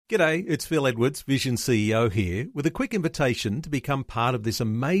G'day, it's Phil Edwards, Vision CEO here, with a quick invitation to become part of this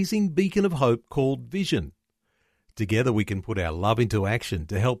amazing beacon of hope called Vision. Together we can put our love into action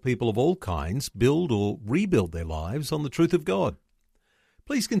to help people of all kinds build or rebuild their lives on the truth of God.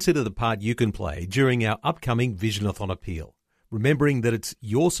 Please consider the part you can play during our upcoming Visionathon appeal, remembering that it's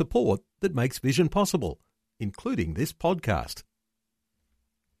your support that makes Vision possible, including this podcast.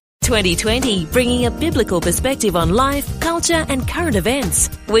 2020, bringing a biblical perspective on life, culture and current events.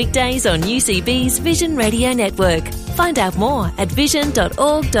 Weekdays on UCB's Vision Radio Network. Find out more at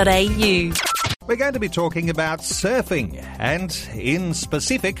vision.org.au. We're going to be talking about surfing and, in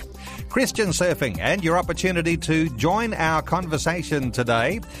specific, Christian surfing, and your opportunity to join our conversation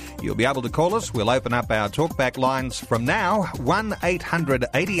today. You'll be able to call us. We'll open up our talkback lines from now, 1800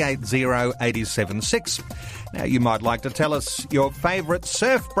 880 876. Now, you might like to tell us your favourite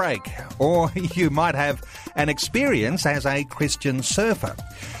surf break, or you might have an experience as a Christian surfer.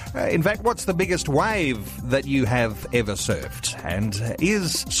 In fact, what's the biggest wave that you have ever surfed? And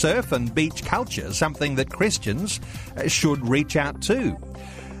is surf and beach culture something that Christians should reach out to?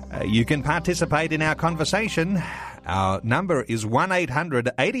 You can participate in our conversation. Our number is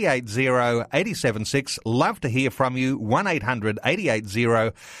 1800 880 876. Love to hear from you, 1800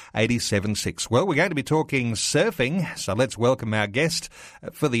 880 876. Well, we're going to be talking surfing, so let's welcome our guest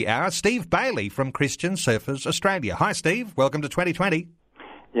for the hour, Steve Bailey from Christian Surfers Australia. Hi, Steve. Welcome to 2020.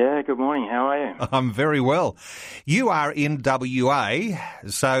 Yeah, good morning. How are you? I'm very well. You are in WA,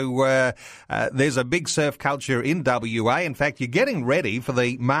 so there's a big surf culture in WA. In fact, you're getting ready for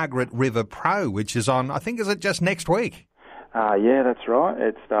the Margaret River Pro, which is on, I think, is it just next week? Yeah, that's right.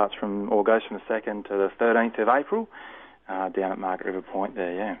 It starts or goes from the 2nd to the 13th of April down at Margaret River Point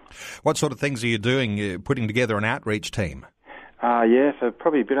there, yeah. What sort of things are you doing, putting together an outreach team? Yeah, so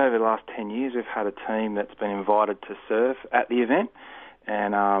probably a bit over the last 10 years, we've had a team that's been invited to surf at the event.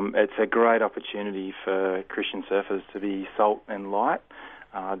 And it's a great opportunity for Christian surfers to be salt and light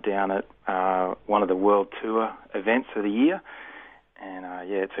down at one of the World Tour events of the year. And,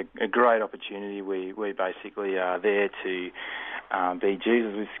 yeah, it's a great opportunity. We basically are there to be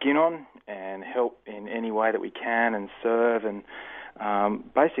Jesus with skin on and help in any way that we can and serve. And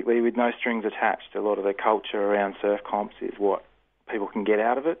basically with no strings attached. A lot of the culture around surf comps is what people can get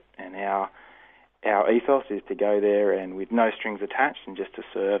out of it, and our ethos is to go there and with no strings attached and just to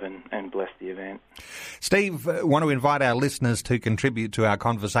serve and bless the event. Steve, I want to invite our listeners to contribute to our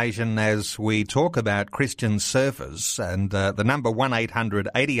conversation as we talk about Christian surfers, and the number 1800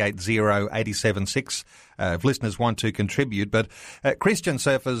 880 876 if listeners want to contribute. But Christian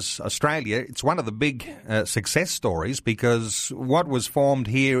Surfers Australia, it's one of the big success stories, because what was formed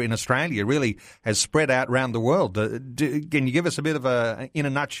here in Australia really has spread out around the world. Can you give us a bit of in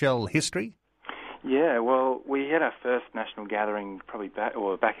a nutshell, history? Yeah, well, we had our first national gathering probably back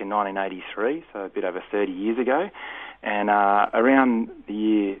in 1983, so a bit over 30 years ago. And around the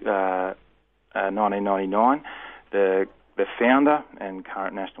year 1999, the founder and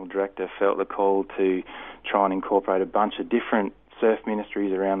current national director felt the call to try and incorporate a bunch of different surf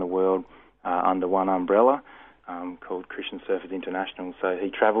ministries around the world under one umbrella called Christian Surfers International. So he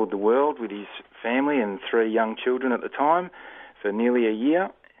travelled the world with his family and 3 young children at the time for nearly a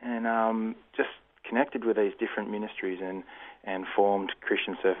year, and just connected with these different ministries and formed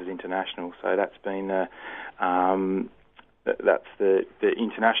Christian Surfers International. So that's been that's the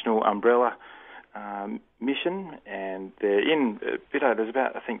international umbrella mission, and they're in there's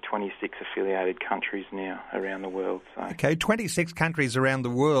about, I think, 26 affiliated countries now around the world. So. Okay, 26 countries around the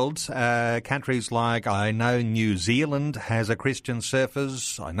world. Countries like, I know New Zealand has a Christian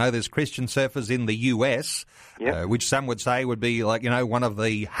Surfers. I know there's Christian Surfers in the US, yep. Which some would say would be like, one of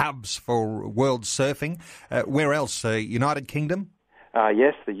the hubs for world surfing. Where else? United Kingdom?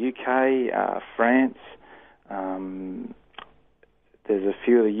 Yes, the UK, France. There's a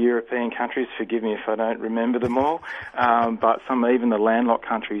few of the European countries, forgive me if I don't remember them all, but even the landlocked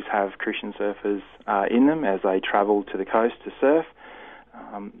countries have Christian surfers in them as they travel to the coast to surf.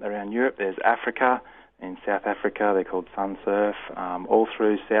 Around Europe, there's Africa. In South Africa, they're called Sun Surf. All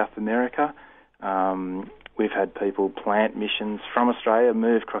through South America, we've had people plant missions from Australia,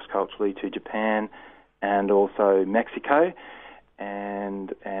 move cross-culturally to Japan and also Mexico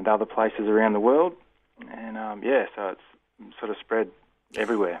and other places around the world. And, so it's sort of spread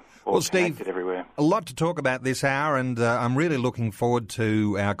everywhere. Well, Steve, everywhere. A lot to talk about this hour, and I'm really looking forward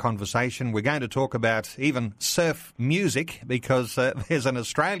to our conversation. We're going to talk about even surf music, because there's an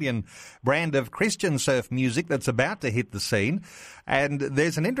Australian brand of Christian surf music that's about to hit the scene. And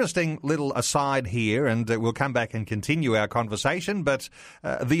there's an interesting little aside here, and we'll come back and continue our conversation, but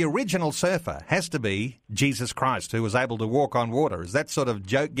the original surfer has to be Jesus Christ, who was able to walk on water. Is that sort of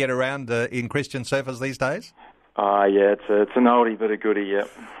joke get around in Christian surfers these days? Yeah, it's an oldie but a goodie, yep.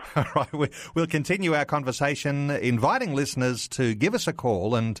 All right, we'll continue our conversation, inviting listeners to give us a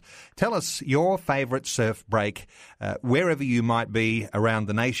call and tell us your favourite surf break, wherever you might be around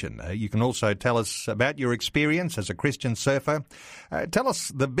the nation. You can also tell us about your experience as a Christian surfer. Tell us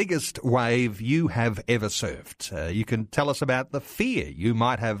the biggest wave you have ever surfed. You can tell us about the fear you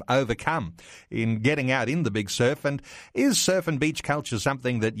might have overcome in getting out in the big surf. And is surf and beach culture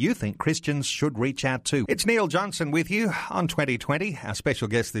something that you think Christians should reach out to? It's Neil Johnson with you on 2020. Our special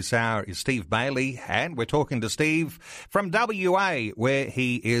guest this hour is Steve Bailey, and we're talking to Steve from WA, where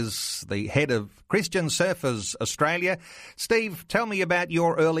he is the head of Christian Surfers Australia. Steve, tell me about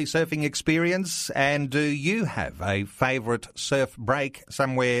your early surfing experience, and do you have a favourite surf break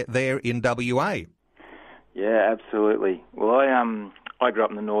somewhere there in WA? Yeah, absolutely. Well, I grew up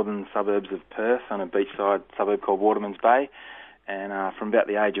in the northern suburbs of Perth on a beachside suburb called Waterman's Bay. And from about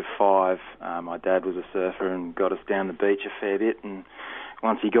the age of 5, my dad was a surfer and got us down the beach a fair bit. And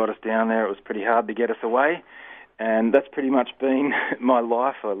once he got us down there, it was pretty hard to get us away. And that's pretty much been my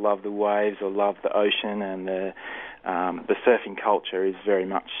life. I love the waves, I love the ocean, and the surfing culture is very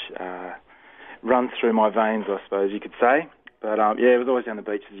much runs through my veins, I suppose you could say. But yeah, I was always down the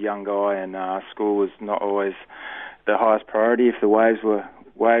beach as a young guy, and school was not always the highest priority if the waves were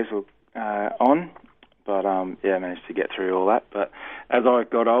on. But, yeah, I managed to get through all that. But as I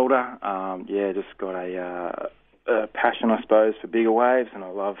got older, just got a passion, I suppose, for bigger waves, and I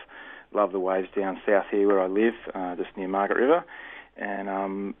love the waves down south here where I live, just near Margaret River. And,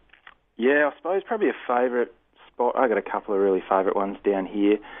 I suppose probably a favourite spot, I got a couple of really favourite ones down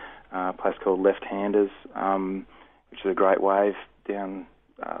here, a place called Left Handers, which is a great wave down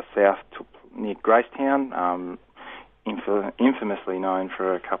south near Gracetown, infamously known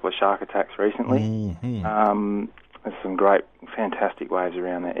for a couple of shark attacks recently. Mm-hmm. There's some great, fantastic waves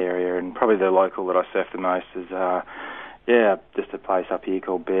around that area, and probably the local that I surf the most is, just a place up here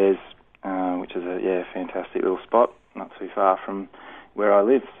called Bears, which is a fantastic little spot, not too far from where I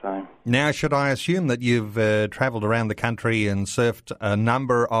live. So now, should I assume that you've travelled around the country and surfed a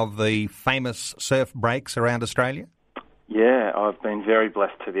number of the famous surf breaks around Australia? Yeah, I've been very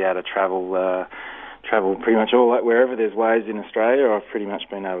blessed to be able to travel pretty much all wherever there's waves in Australia. I've pretty much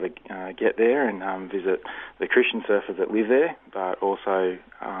been able to get there and visit the Christian surfers that live there, but also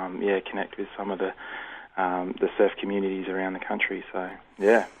connect with some of the surf communities around the country. So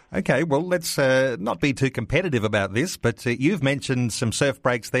yeah. Okay, well, let's not be too competitive about this, but you've mentioned some surf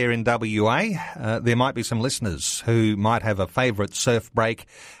breaks there in WA. There might be some listeners who might have a favourite surf break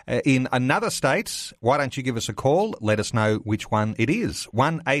in another state. Why don't you give us a call? Let us know which one it is.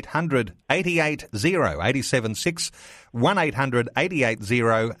 1-800-880-876,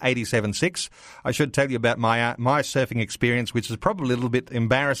 1-800-880-876. I should tell you about my surfing experience, which is probably a little bit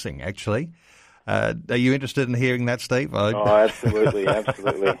embarrassing, actually. Are you interested in hearing that, Steve? Oh, absolutely,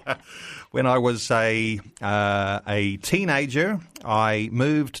 absolutely. When I was a teenager, I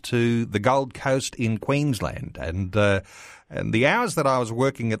moved to the Gold Coast in Queensland, and the hours that I was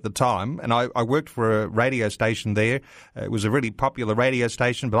working at the time, and I worked for a radio station there. It was a really popular radio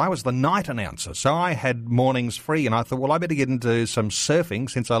station, but I was the night announcer, so I had mornings free, and I thought, well, I better get into some surfing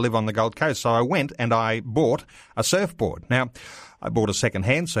since I live on the Gold Coast. So I went and I bought a surfboard. Now, I bought a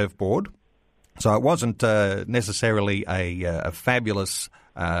second-hand surfboard. So it wasn't necessarily a fabulous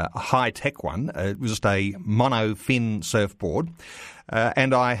high-tech one. It was just a mono-fin surfboard.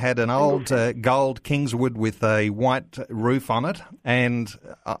 And I had an old gold Kingswood with a white roof on it. And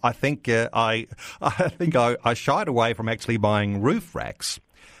I think I shied away from actually buying roof racks.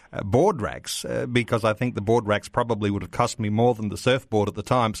 Board racks, because I think the board racks probably would have cost me more than the surfboard at the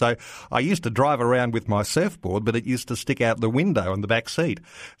time. So I used to drive around with my surfboard, but it used to stick out the window in the back seat.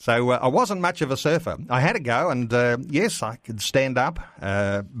 So I wasn't much of a surfer. I had a go, and yes, I could stand up,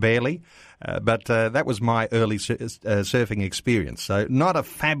 barely. But that was my early surfing experience. So not a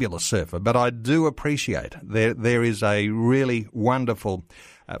fabulous surfer, but I do appreciate there is a really wonderful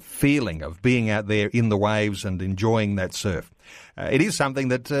feeling of being out there in the waves and enjoying that surf. It is something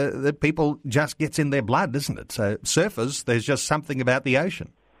that people just gets in their blood, isn't it? So surfers, there's just something about the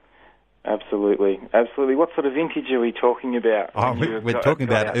ocean. Absolutely. What sort of vintage are we talking about? We're talking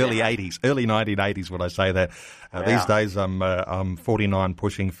about early 80s, early 1980s when I say that. Wow. These days I'm 49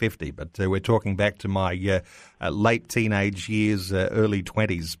 pushing 50, but we're talking back to my late teenage years, early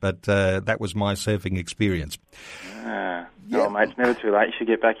 20s, but that was my surfing experience. Oh, mate, it's never too late. You should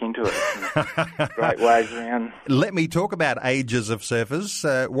get back into it. Great waves around. Let me talk about ages of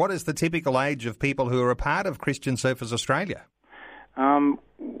surfers. What is the typical age of people who are a part of Christian Surfers Australia?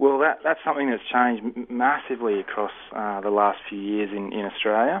 Well, that's something that's changed massively across the last few years in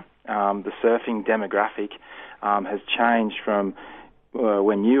Australia. The surfing demographic has changed from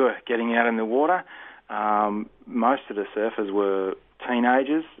when you were getting out in the water. Most of the surfers were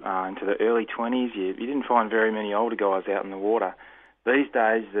teenagers into the early 20s. You didn't find very many older guys out in the water. These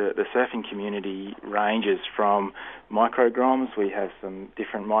days, the surfing community ranges from microgroms. We have some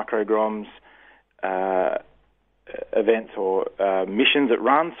different microgroms events or missions that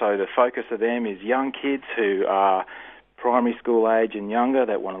run. So the focus of them is young kids who are primary school age and younger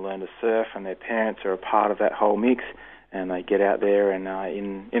that want to learn to surf, and their parents are a part of that whole mix, and they get out there and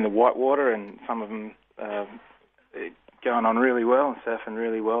in the white water, and some of them going on really well and surfing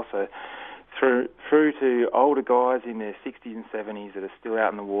really well. So through to older guys in their 60s and 70s that are still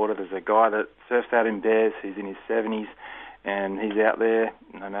out in the water. There's a guy that surfs out in Bears who's in his 70s, and he's out there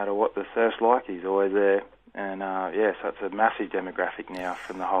no matter what the surf's like, he's always there. And, so it's a massive demographic now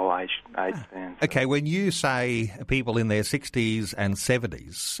from the whole age span. Okay, when you say people in their 60s and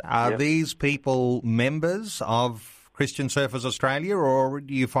 70s, are these people members of Christian Surfers Australia, or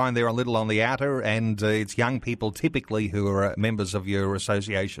do you find they're a little on the outer and it's young people typically who are members of your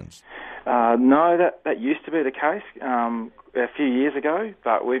associations? No, that used to be the case a few years ago,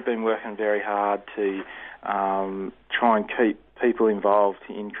 but we've been working very hard to try and keep people involved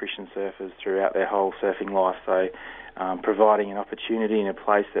in Christian surfers throughout their whole surfing life. So providing an opportunity in a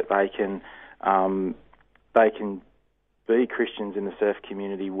place that they can be Christians in the surf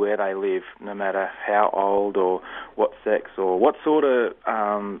community where they live, no matter how old or what sex or what sort of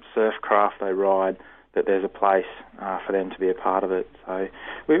surf craft they ride, that there's a place for them to be a part of it. So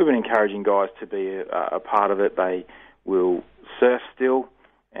we've been encouraging guys to be a part of it. They will surf still,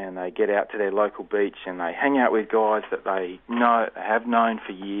 and they get out to their local beach and they hang out with guys that they have known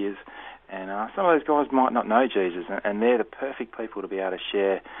for years. And some of those guys might not know Jesus, and they're the perfect people to be able to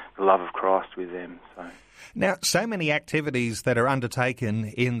share the love of Christ with them. Now, so many activities that are undertaken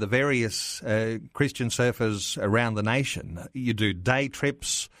in the various Christian surfers around the nation. You do day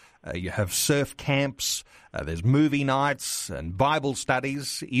trips, you have surf camps, there's movie nights and Bible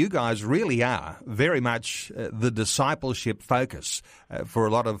studies. You guys really are very much the discipleship focus for a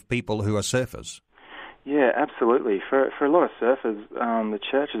lot of people who are surfers. Yeah, absolutely. For a lot of surfers, the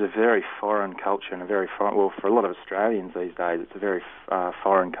church is a very foreign culture and for a lot of Australians these days, it's a very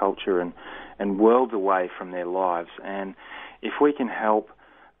foreign culture and worlds away from their lives. And if we can help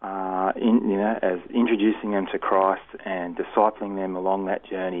as introducing them to Christ and discipling them along that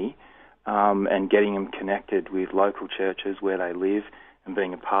journey, and getting them connected with local churches where they live and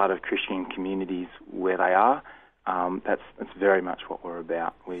being a part of Christian communities where they are, that's very much what we're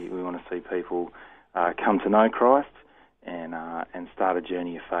about. We want to see people come to know Christ and start a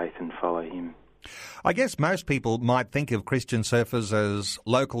journey of faith and follow Him. I guess most people might think of Christian surfers as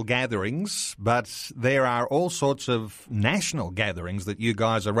local gatherings, but there are all sorts of national gatherings that you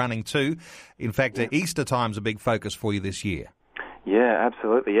guys are running too. In fact, Easter time's a big focus for you this year. Yeah,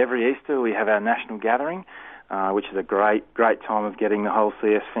 absolutely. Every Easter we have our national gathering, which is a great time of getting the whole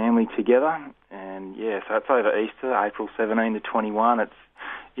CS family together. And so it's over Easter, April 17 to 21. It's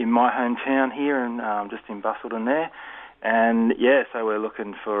in my hometown here and just in Busselton there. And so we're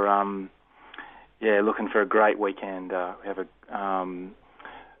looking for a great weekend. We have a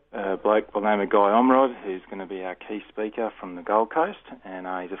bloke by the name of Guy Omrod, who's going to be our key speaker from the Gold Coast, and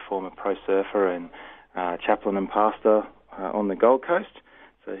he's a former pro surfer and chaplain and pastor on the Gold Coast.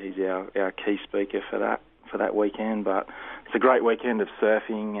 So he's our key speaker for that weekend. But it's a great weekend of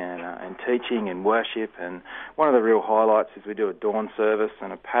surfing and teaching and worship. And one of the real highlights is we do a dawn service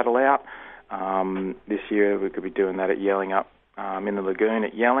and a paddle out. This year we could be doing that at Yellingup, in the lagoon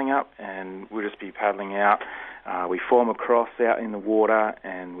at Yellingup, and we'll just be paddling out. We form a cross out in the water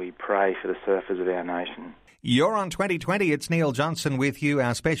and we pray for the surfers of our nation. You're on 2020. It's Neil Johnson with you.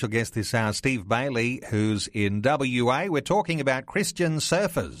 Our special guest this hour, Steve Bailey, who's in WA. We're talking about Christian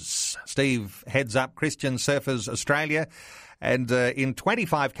surfers. Steve heads up Christian Surfers Australia. And in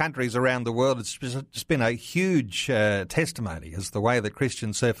 25 countries around the world, it's just been a huge testimony as the way that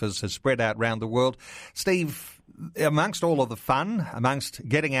Christian surfers has spread out around the world. Steve, amongst all of the fun, amongst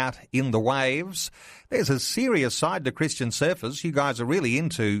getting out in the waves, there's a serious side to Christian Surfers. You guys are really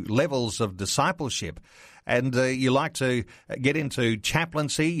into levels of discipleship, and you like to get into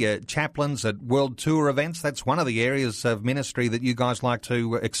chaplaincy, chaplains at World Tour events. That's one of the areas of ministry that you guys like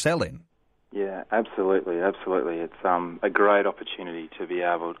to excel in. Yeah, absolutely. It's a great opportunity to be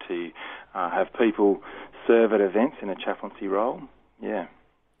able to have people serve at events in a chaplaincy role. Yeah.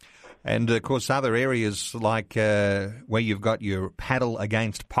 And, of course, other areas like where you've got your paddle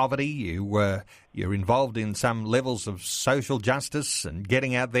against poverty, you're involved in some levels of social justice and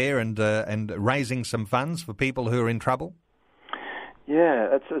getting out there and raising some funds for people who are in trouble.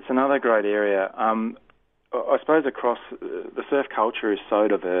 Yeah, it's another great area. I suppose across the surf culture is so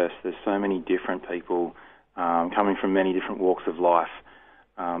diverse. There's so many different people coming from many different walks of life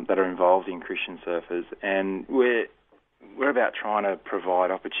that are involved in Christian Surfers, and we're about trying to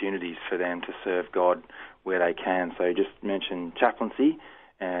provide opportunities for them to serve God where they can. So you just mentioned chaplaincy,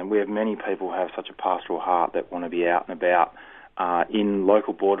 and we have many people who have such a pastoral heart that want to be out and about in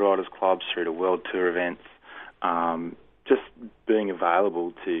local board riders clubs through to World Tour events, just being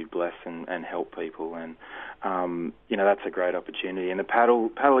available to bless and help people. And, that's a great opportunity. And the Paddle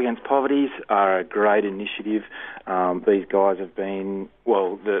Against Poverties are a great initiative. These guys have been,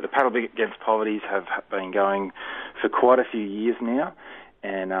 the Paddle Against Poverties have been going for quite a few years now.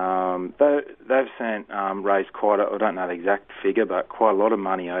 And they've raised I don't know the exact figure, but quite a lot of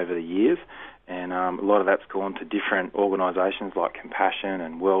money over the years. And a lot of that's gone to different organisations like Compassion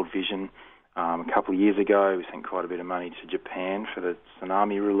and World Vision. A couple of years ago, we sent quite a bit of money to Japan for the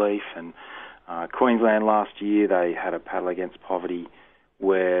tsunami relief, and Queensland last year they had a Paddle Against Poverty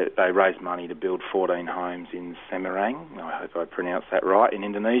where they raised money to build 14 homes in Semarang, I hope I pronounced that right, in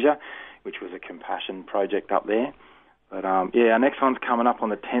Indonesia, which was a Compassion project up there. But our next one's coming up on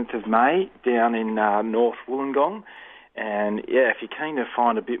the 10th of May down in North Wollongong. And if you're keen to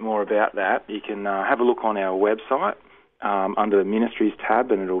find a bit more about that, you can have a look on our website under the Ministries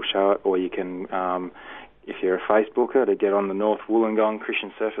tab, and it'll show it, or you can, if you're a Facebooker, to get on the North Wollongong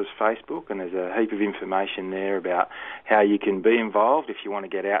Christian Surfers Facebook, and there's a heap of information there about how you can be involved if you want to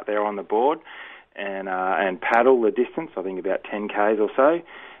get out there on the board and paddle the distance, I think about 10 Ks or so,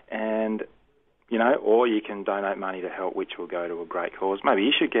 and or you can donate money to help, which will go to a great cause. Maybe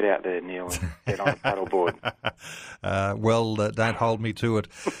you should get out there, Neil, and get on a paddleboard. Don't hold me to it.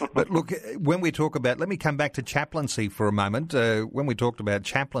 But look, when we talk about, let me come back to chaplaincy for a moment. When we talked about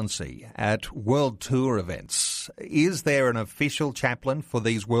chaplaincy at World Tour events, is there an official chaplain for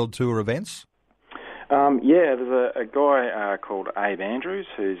these World Tour events? There's a guy called Abe Andrews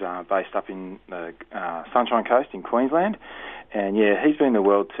who's based up in the Sunshine Coast in Queensland. And, he's been the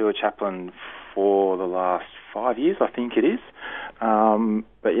World Tour chaplain for the last 5 years, I think it is.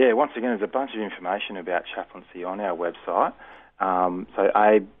 Once again, there's a bunch of information about chaplaincy on our website. So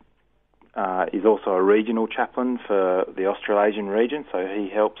Abe is also a regional chaplain for the Australasian region, so he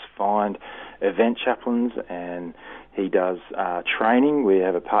helps find event chaplains, and he does training. We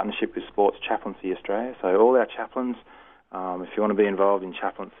have a partnership with Sports Chaplaincy Australia, so all our chaplains, if you want to be involved in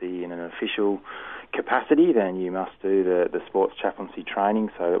chaplaincy in an official capacity, then you must do the sports chaplaincy training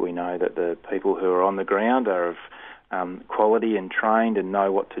so that we know that the people who are on the ground are of quality and trained and know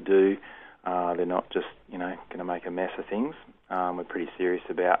what to do. They're not just, going to make a mess of things. We're pretty serious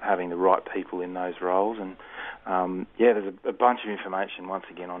about having the right people in those roles. And, there's a bunch of information, once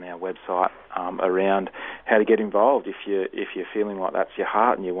again, on our website around how to get involved. If you're feeling like that's your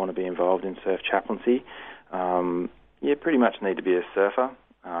heart and you want to be involved in surf chaplaincy, you pretty much need to be a surfer.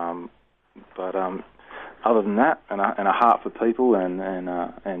 But other than that, and a heart for people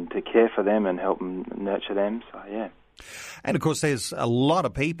and to care for them and help them nurture them. So And of course, there's a lot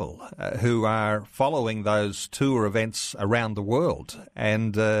of people who are following those tour events around the world,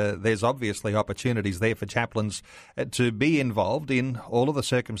 and there's obviously opportunities there for chaplains to be involved in all of the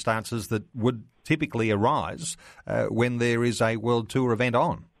circumstances that would typically arise when there is a world tour event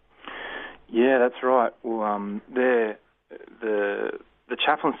on. Yeah, that's right. Well, the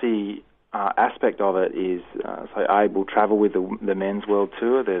chaplaincy aspect of it is, so Abe will travel with the men's world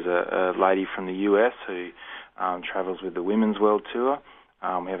tour. There's a lady from the US who travels with the women's world tour.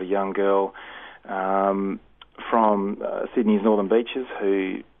 We have a young girl from Sydney's Northern Beaches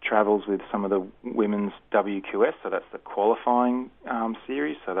who travels with some of the women's WQS, so that's the qualifying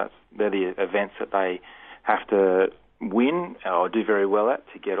series. So they're the events that they have to win or do very well at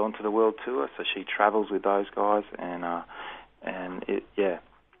to get onto the world tour. So she travels with those guys, and.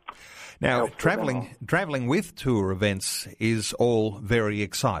 Now, helps with them. travelling with tour events is all very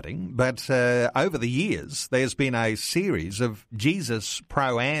exciting, but over the years there's been a series of Jesus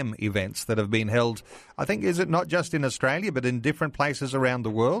Pro-Am events that have been held, I think, is it not just in Australia but in different places around the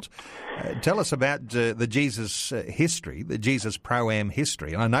world? Tell us about the Jesus history, the Jesus Pro-Am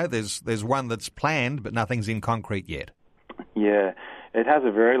history. I know there's one that's planned but nothing's in concrete yet. Yeah, it has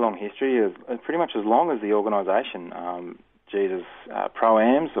a very long history, pretty much as long as the organisation. Jesus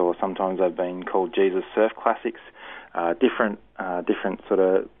Pro-Ams, or sometimes they've been called Jesus Surf Classics. Different sort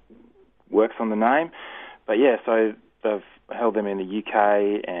of works on the name. But yeah, so they've held them in the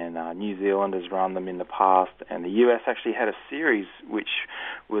UK, and New Zealand has run them in the past, and the US actually had a series which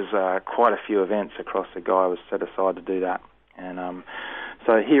was quite a few events across. A guy was set aside to do that. And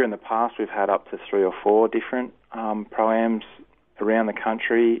so here in the past we've had up to 3 or 4 different Pro-Ams around the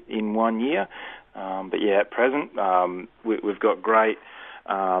country in 1 year. But yeah, at present, we've got great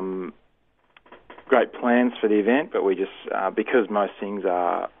plans for the event, but we just, because most things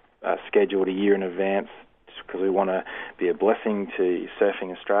are scheduled a year in advance, because we want to be a blessing to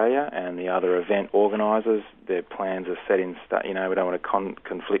Surfing Australia and the other event organisers. Their plans are set in, we don't want to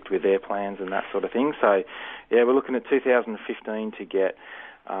conflict with their plans and that sort of thing. So yeah, we're looking at 2015 to get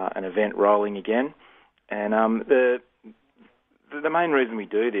an event rolling again. And the main reason we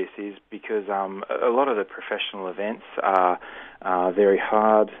do this is because a lot of the professional events are very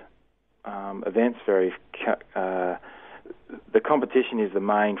hard events. The competition is the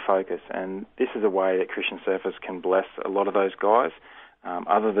main focus, and this is a way that Christian surfers can bless a lot of those guys.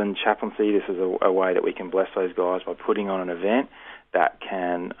 Other than chaplaincy, this is a way that we can bless those guys by putting on an event that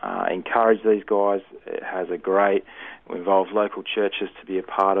can encourage these guys. It involves local churches to be a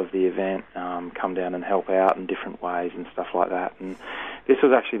part of the event, come down and help out in different ways and stuff like that. And this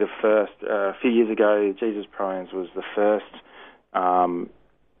was actually the first, a few years ago, Jesus Pro-Ams was the first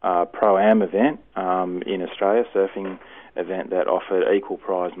Pro-Am event in Australia, surfing event that offered equal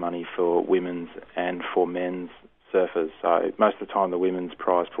prize money for women's and for men's surfers. So most of the time the women's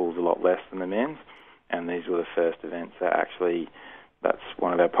prize pool is a lot less than the men's, and these were the first events that actually, that's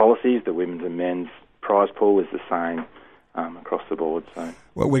one of our policies, the women's and men's prize pool is the same across the board. So,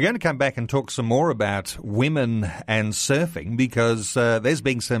 well, we're going to come back and talk some more about women and surfing, because there's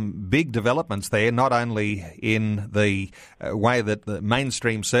been some big developments there, not only in the way that the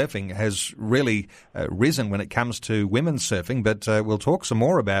mainstream surfing has really risen when it comes to women's surfing, but we'll talk some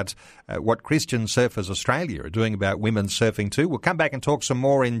more about what Christian Surfers Australia are doing about women's surfing too. We'll come back and talk some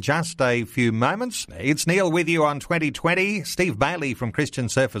more in just a few moments. It's Neil with you on 2020. Steve Bailey from Christian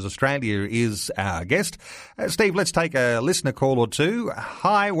Surfers Australia is our guest. Steve, let's take a listener call or two.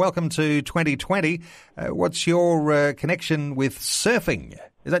 Hi, welcome to 2020. What's your connection with surfing?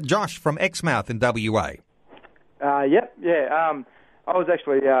 Is that Josh from Exmouth in WA? Yep. I was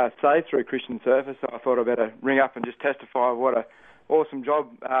actually saved through Christian Surfers, so I thought I'd better ring up and just testify what an awesome job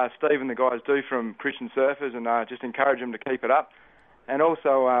Steve and the guys do from Christian Surfers, and just encourage them to keep it up. And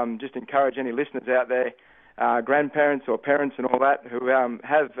also just encourage any listeners out there, grandparents or parents and all that, who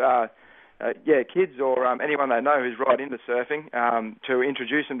have kids or anyone they know who's right into surfing, to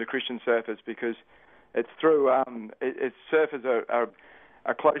introduce them to Christian Surfers, because it's through surfers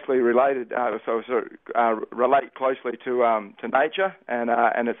are closely related, relate closely to nature,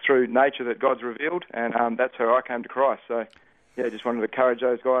 and it's through nature that God's revealed, and that's how I came to Christ. So yeah, just wanted to encourage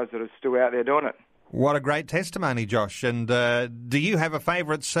those guys that are still out there doing it. What a great testimony, Josh. And do you have a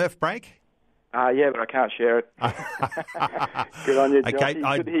favourite surf break? Yeah, but I can't share it. Good on you, Josh. Okay,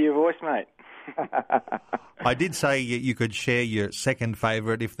 Good to hear your voice, mate. I did say you could share your second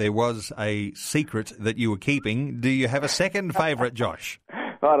favourite if there was a secret that you were keeping. Do you have a second favourite, Josh? I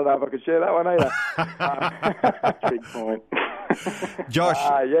don't know if I could share that one either. Big point. Josh.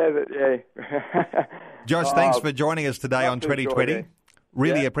 Yeah. Josh, thanks for joining us today on 2020.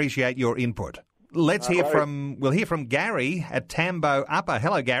 Really appreciate your input. We'll hear from Gary at Tambo Upper.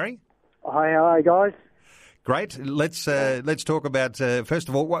 Hello, Gary. Hi, guys. Great. Let's talk about first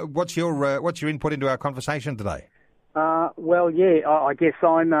of all, what's your input into our conversation today? I guess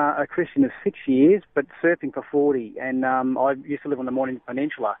I'm a Christian of 6 years, but surfing for 40, and I used to live on the Mornington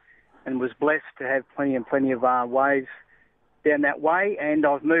Peninsula, and was blessed to have plenty of waves down that way. And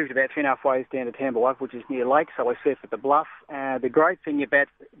I've moved about 2.5 ways down to Tambo Upper, which is near lake, so I surf at the Bluff. The great thing about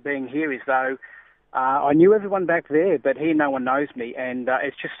being here is, though, I knew everyone back there, but here no one knows me, and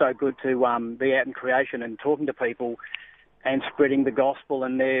it's just so good to be out in creation and talking to people and spreading the gospel.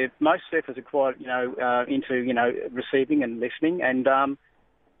 And most surfers are quite, into, receiving and listening, and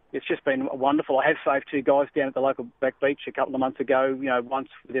it's just been wonderful. I have saved 2 guys down at the local back beach a couple of months ago, once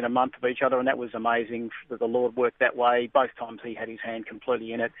within a month of each other, and that was amazing that the Lord worked that way. Both times he had his hand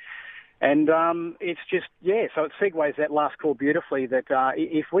completely in it. And it's just, so it segues that last call beautifully that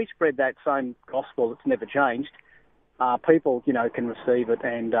if we spread that same gospel that's never changed, people, can receive it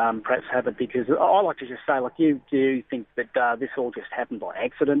and perhaps have it, because I like to just say, do you think that this all just happened by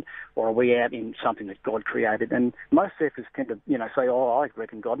accident, or are we out in something that God created? And most surfers tend to, say, I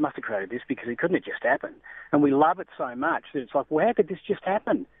reckon God must have created this because it couldn't have just happened. And we love it so much that it's like, well, how could this just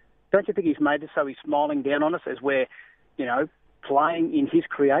happen? Don't you think he's made us so he's smiling down on us as we're, playing in his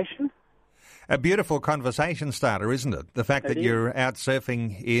creation? A beautiful conversation starter, isn't it? The fact that you're out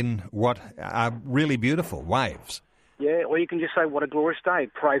surfing in what are really beautiful waves. Yeah, or you can just say, what a glorious day,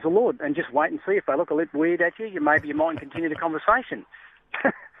 praise the Lord, and just wait and see. If they look a little weird at you, maybe you might continue the conversation.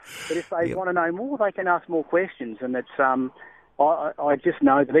 But if they want to know more, they can ask more questions. And it's I just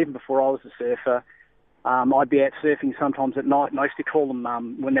know that even before I was a surfer, I'd be out surfing sometimes at night, and I used to call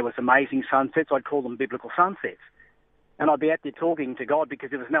them, when there was amazing sunsets, I'd call them biblical sunsets. And I'd be out there talking to God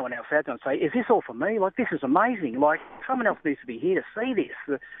because there was no one else out there, and say, is this all for me? This is amazing. Someone else needs to be here to see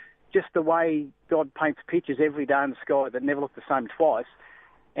this. Just the way God paints pictures every day in the sky that never look the same twice,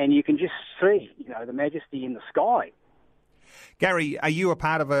 and you can just see, the majesty in the sky. Gary, are you a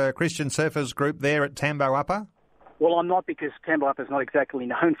part of a Christian surfers group there at Tambo Upper? Well, I'm not, because Tambo Upper is not exactly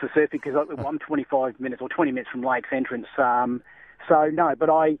known for surfing, because I'm 25 minutes or 20 minutes from Lake's entrance. So no, but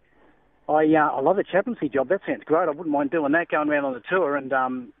I love the chaplaincy job. That sounds great. I wouldn't mind doing that, going around on the tour and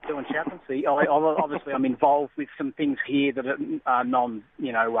doing chaplaincy. Obviously, I'm involved with some things here that are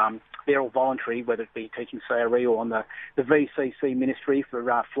they're all voluntary, whether it be teaching CRE or on the VCC ministry for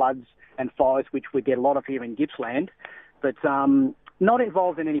floods and fires, which we get a lot of here in Gippsland. But not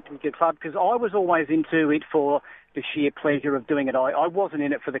involved in any particular club, because I was always into it for the sheer pleasure of doing it. I wasn't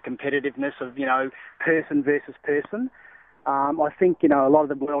in it for the competitiveness of, person versus person. I think, a lot of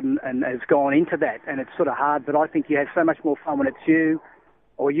the world and has gone into that, and it's sort of hard, but I think you have so much more fun when it's you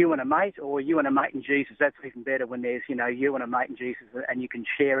and a mate, or you and a mate and Jesus. That's even better when there's, you and a mate and Jesus, and you can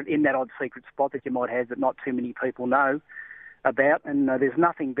share it in that odd secret spot that you might have that not too many people know about. And there's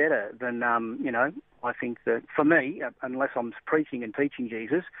nothing better than, I think that for me, unless I'm preaching and teaching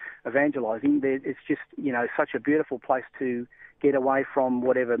Jesus, evangelising, it's just, such a beautiful place to get away from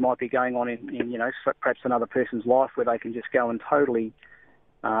whatever might be going on in perhaps another person's life, where they can just go and totally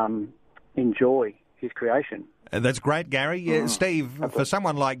enjoy his creation. That's great, Gary. Steve, for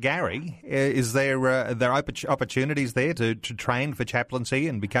someone like Gary, is there opportunities there to train for chaplaincy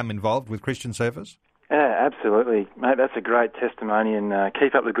and become involved with Christian surfers? Yeah, absolutely. Mate, that's a great testimony, and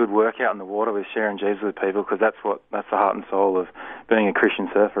keep up the good work out in the water with sharing Jesus with people, because that's the heart and soul of being a Christian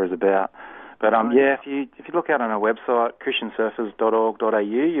surfer is about. But if you look out on our website, christiansurfers.org.au,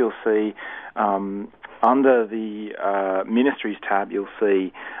 you'll see under the ministries tab, you'll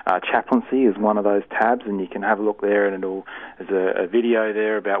see chaplaincy is one of those tabs, and you can have a look there, and there's a video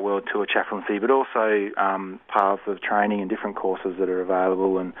there about World Tour chaplaincy, but also paths of training and different courses that are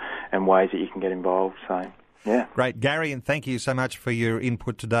available and ways that you can get involved. So, yeah. Great. Gary, and thank you so much for your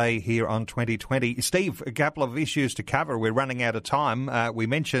input today here on 2020. Steve, a couple of issues to cover. We're running out of time. We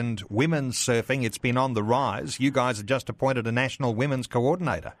mentioned women's surfing. It's been on the rise. You guys have just appointed a national women's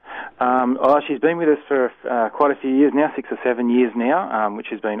coordinator. She's been with us for quite a few years now, 6 or 7 years now, which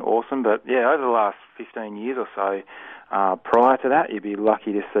has been awesome. But, over the last 15 years or so, prior to that, you'd be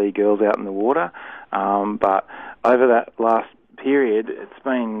lucky to see girls out in the water. But over that last period, it's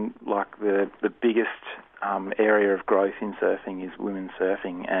been like the biggest area of growth in surfing is women's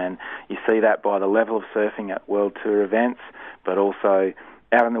surfing, and you see that by the level of surfing at World Tour events, but also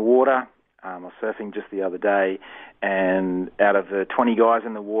out in the water. I was surfing just the other day, and out of the 20 guys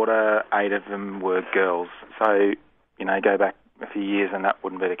in the water, 8 of them were girls. So, go back a few years and that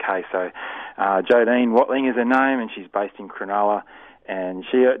wouldn't be the case. So Jodine Watling is her name, and she's based in Cronulla, and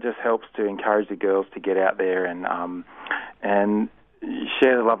she just helps to encourage the girls to get out there and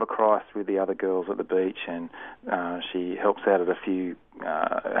share the love of Christ with the other girls at the beach, and she helps out at a few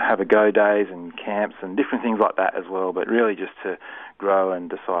have-a-go days and camps and different things like that as well, but really just to grow and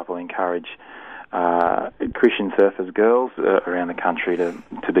disciple, encourage Christian surfers girls around the country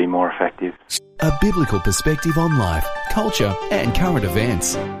to be more effective. A biblical perspective on life, culture and current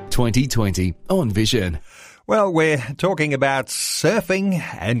events. 2020 on Vision. Well, we're talking about surfing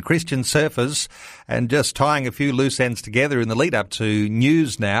and Christian surfers and just tying a few loose ends together in the lead up to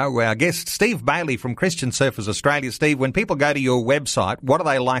news now. Our guest, Steve Bailey from Christian Surfers Australia. Steve, when people go to your website, what are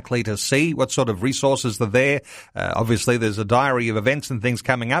they likely to see? What sort of resources are there? Obviously, there's a diary of events and things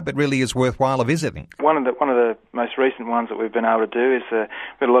coming up. It really is worthwhile visiting. One of the most recent ones that we've been able to do is we've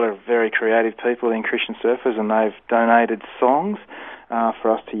got a lot of very creative people in Christian Surfers, and they've donated songs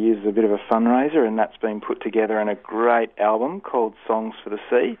for us to use as a bit of a fundraiser, and that's been put together in a great album called Songs for the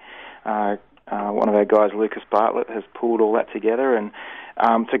Sea. One of our guys, Lucas Bartlett, has pulled all that together, and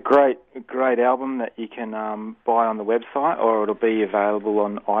it's a great album that you can buy on the website, or it'll be available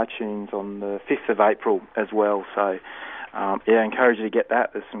on iTunes on the 5th of April as well. So, I encourage you to get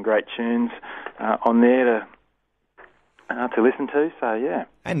that. There's some great tunes on there to listen to. So, yeah.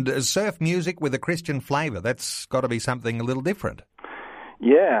 And surf music with a Christian flavour, that's got to be something a little different.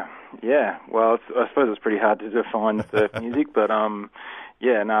 Yeah. Well, I suppose it's pretty hard to define surf music, but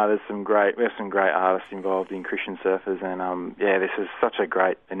there's some great artists involved in Christian Surfers, and this is such a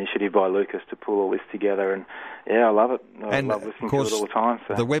great initiative by Lucas to pull all this together, and I love it. I love listening to it all the time.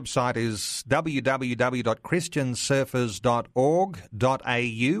 So. The website is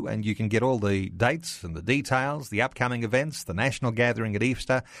www.christiansurfers.org.au, and you can get all the dates and the details, the upcoming events, the national gathering at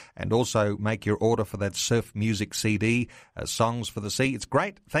Easter, and also make your order for that surf music CD, Songs for the Sea. It's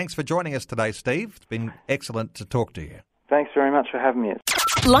great. Thanks for joining us today, Steve. It's been excellent to talk to you. Thanks very much for having me.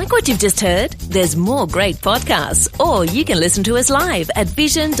 Like what you've just heard? There's more great podcasts, or you can listen to us live at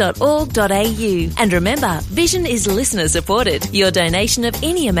vision.org.au. And remember, Vision is listener supported. Your donation of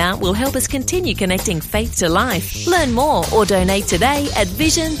any amount will help us continue connecting faith to life. Learn more or donate today at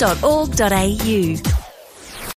vision.org.au.